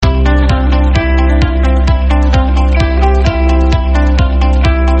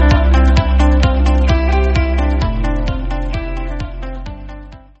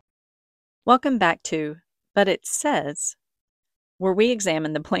Welcome back to But It Says, where we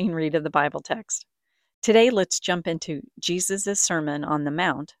examine the plain read of the Bible text. Today, let's jump into Jesus' Sermon on the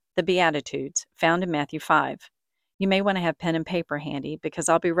Mount, the Beatitudes, found in Matthew 5. You may want to have pen and paper handy because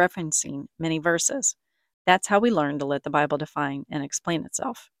I'll be referencing many verses. That's how we learn to let the Bible define and explain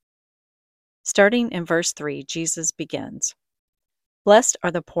itself. Starting in verse 3, Jesus begins, "Blessed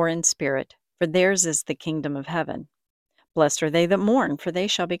are the poor in spirit, for theirs is the kingdom of heaven. Blessed are they that mourn, for they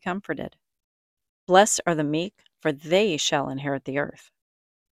shall be comforted. Blessed are the meek, for they shall inherit the earth.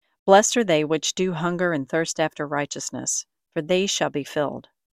 Blessed are they which do hunger and thirst after righteousness, for they shall be filled.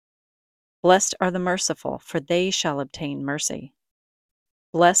 Blessed are the merciful, for they shall obtain mercy.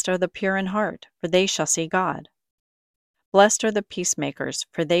 Blessed are the pure in heart, for they shall see God. Blessed are the peacemakers,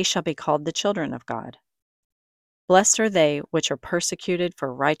 for they shall be called the children of God. Blessed are they which are persecuted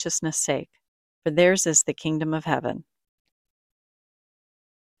for righteousness' sake, for theirs is the kingdom of heaven."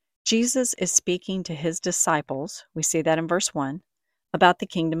 Jesus is speaking to his disciples, we see that in verse 1, about the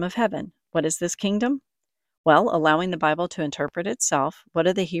kingdom of heaven. What is this kingdom? Well, allowing the Bible to interpret itself, what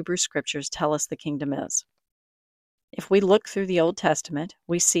do the Hebrew scriptures tell us the kingdom is? If we look through the Old Testament,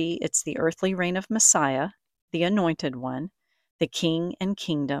 we see it's the earthly reign of Messiah, the anointed one, the king and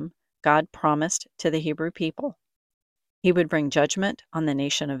kingdom God promised to the Hebrew people. He would bring judgment on the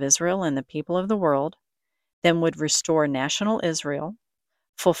nation of Israel and the people of the world, then would restore national Israel,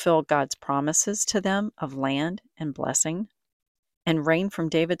 fulfill God's promises to them of land and blessing, and reign from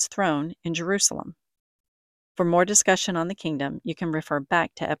David's throne in Jerusalem. For more discussion on the kingdom, you can refer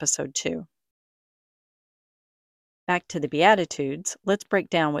back to episode 2. Back to the Beatitudes, let's break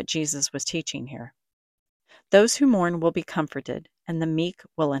down what Jesus was teaching here. Those who mourn will be comforted, and the meek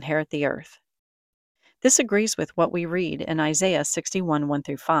will inherit the earth. This agrees with what we read in Isaiah 61,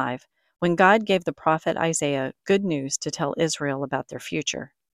 1-5, when God gave the prophet Isaiah good news to tell Israel about their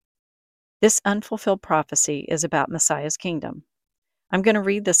future. This unfulfilled prophecy is about Messiah's kingdom. I'm going to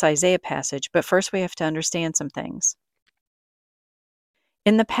read this Isaiah passage, but first we have to understand some things.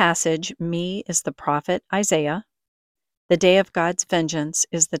 In the passage, me is the prophet Isaiah. The day of God's vengeance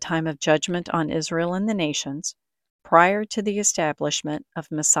is the time of judgment on Israel and the nations, prior to the establishment of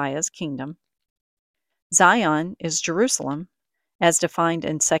Messiah's kingdom. Zion is Jerusalem, as defined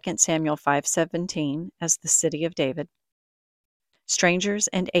in 2 Samuel 5:17 as the city of David. Strangers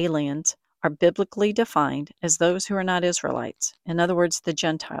and aliens are biblically defined as those who are not Israelites, in other words, the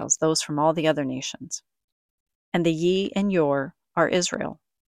Gentiles, those from all the other nations. And the ye and your are Israel.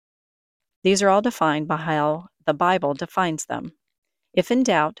 These are all defined by how the Bible defines them. If in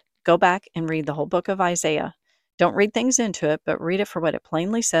doubt, go back and read the whole book of Isaiah. Don't read things into it, but read it for what it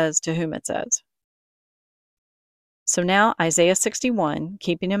plainly says to whom it says. So now Isaiah 61,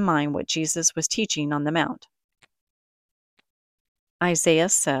 keeping in mind what Jesus was teaching on the Mount. Isaiah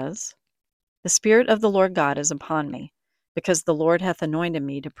says, "The Spirit of the Lord God is upon me, because the Lord hath anointed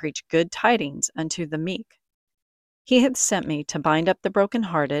me to preach good tidings unto the meek. He hath sent me to bind up the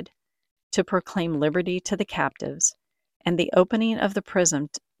brokenhearted, to proclaim liberty to the captives, and the opening of the prison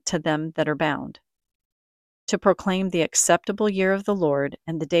to them that are bound, to proclaim the acceptable year of the Lord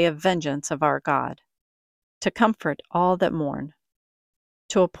and the day of vengeance of our God, to comfort all that mourn,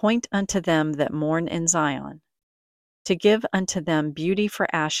 to appoint unto them that mourn in Zion, to give unto them beauty for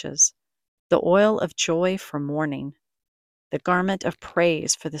ashes, the oil of joy for mourning, the garment of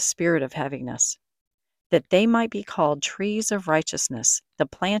praise for the spirit of heaviness, that they might be called trees of righteousness, the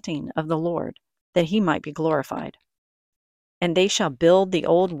planting of the Lord, that he might be glorified. And they shall build the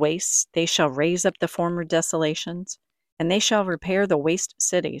old wastes, they shall raise up the former desolations, and they shall repair the waste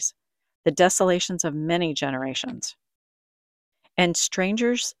cities, the desolations of many generations. And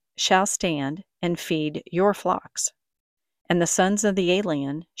strangers shall stand and feed your flocks, and the sons of the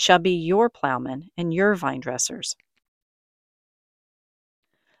alien shall be your plowmen and your vine dressers."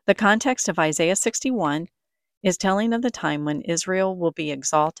 The context of Isaiah 61 is telling of the time when Israel will be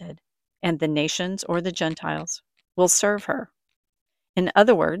exalted and the nations or the Gentiles will serve her. In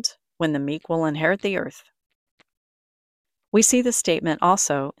other words, when the meek will inherit the earth. We see the statement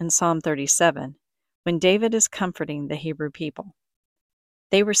also in Psalm 37, when David is comforting the Hebrew people.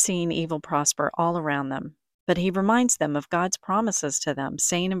 They were seeing evil prosper all around them, but he reminds them of God's promises to them,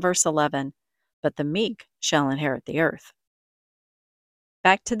 saying in verse 11, "But the meek shall inherit the earth."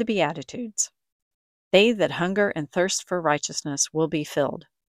 Back to the Beatitudes. "They that hunger and thirst for righteousness will be filled."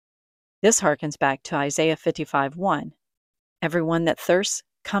 This harkens back to Isaiah 55:1. "Everyone that thirsts,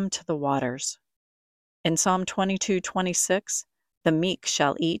 come to the waters." In Psalm 22:26, "The meek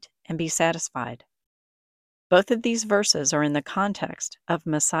shall eat and be satisfied." Both of these verses are in the context of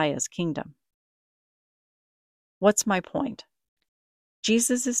Messiah's kingdom. What's my point?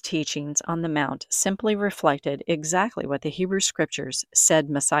 Jesus' teachings on the Mount simply reflected exactly what the Hebrew Scriptures said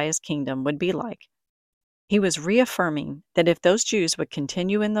Messiah's kingdom would be like. He was reaffirming that if those Jews would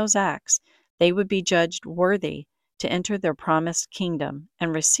continue in those acts, they would be judged worthy to enter their promised kingdom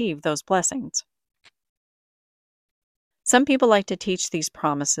and receive those blessings. Some people like to teach these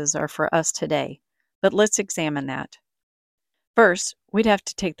promises are for us today, but let's examine that. First, we'd have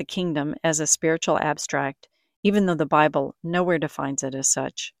to take the kingdom as a spiritual abstract, even though the Bible nowhere defines it as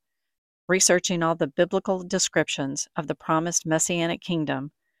such. Researching all the biblical descriptions of the promised messianic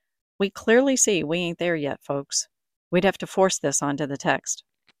kingdom, we clearly see we ain't there yet, folks. We'd have to force this onto the text.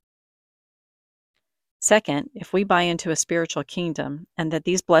 Second, if we buy into a spiritual kingdom and that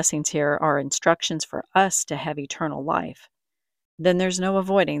these blessings here are instructions for us to have eternal life, then there's no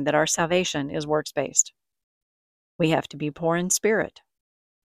avoiding that our salvation is works-based. We have to be poor in spirit.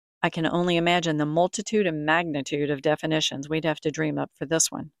 I can only imagine the multitude and magnitude of definitions we'd have to dream up for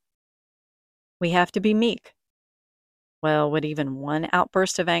this one. We have to be meek. Well, would even one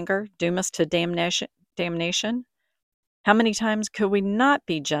outburst of anger doom us to damnation? How many times could we not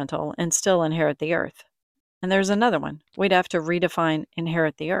be gentle and still inherit the earth? And there's another one. We'd have to redefine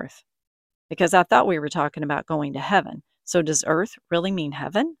inherit the earth. Because I thought we were talking about going to heaven. So does earth really mean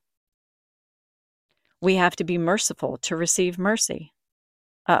heaven? We have to be merciful to receive mercy.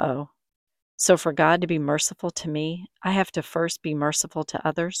 Uh-oh. So for God to be merciful to me, I have to first be merciful to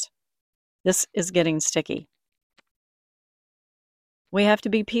others? This is getting sticky. We have to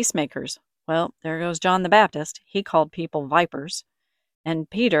be peacemakers. Well, there goes John the Baptist. He called people vipers. And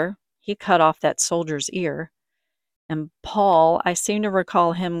Peter, he cut off that soldier's ear. And Paul, I seem to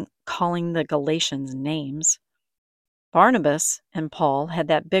recall him calling the Galatians names. Barnabas and Paul had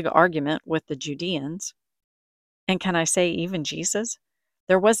that big argument with the Judeans. And can I say even Jesus?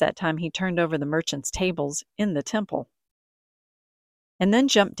 There was that time he turned over the merchants' tables in the temple. And then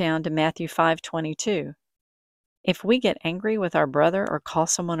jump down to Matthew 5:22. If we get angry with our brother or call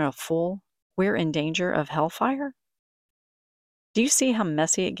someone a fool, we're in danger of hellfire? Do you see how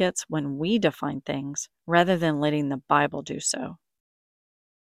messy it gets when we define things rather than letting the Bible do so?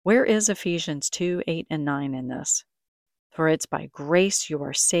 Where is Ephesians 2:8 and 9 in this? For it's by grace you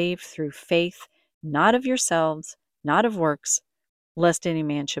are saved through faith, not of yourselves, not of works, lest any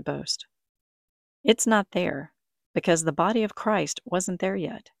man should boast. It's not there, because the body of Christ wasn't there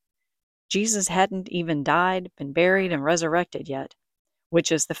yet. Jesus hadn't even died, been buried, and resurrected yet,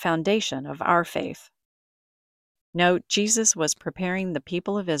 which is the foundation of our faith. No, Jesus was preparing the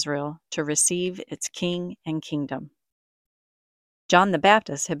people of Israel to receive its king and kingdom. John the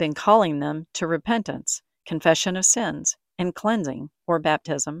Baptist had been calling them to repentance, confession of sins, and cleansing, or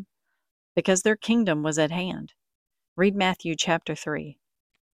baptism, because their kingdom was at hand. Read Matthew chapter 3.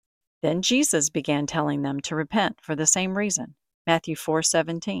 Then Jesus began telling them to repent for the same reason, Matthew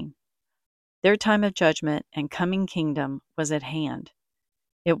 4:17. Their time of judgment and coming kingdom was at hand.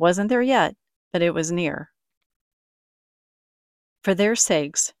 It wasn't there yet, but it was near. For their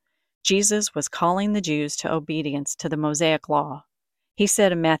sakes, Jesus was calling the Jews to obedience to the Mosaic law. He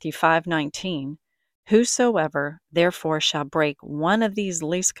said in Matthew 5:19, "Whosoever therefore shall break one of these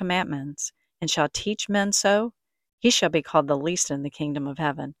least commandments and shall teach men so, he shall be called the least in the kingdom of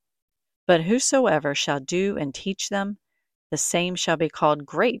heaven. But whosoever shall do and teach them, the same shall be called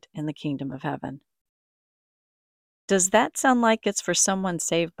great in the kingdom of heaven." Does that sound like it's for someone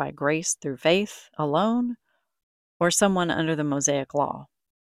saved by grace through faith alone, or someone under the Mosaic law?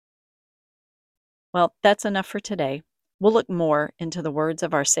 Well, that's enough for today. We'll look more into the words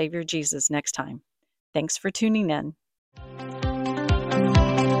of our Savior Jesus next time. Thanks for tuning in.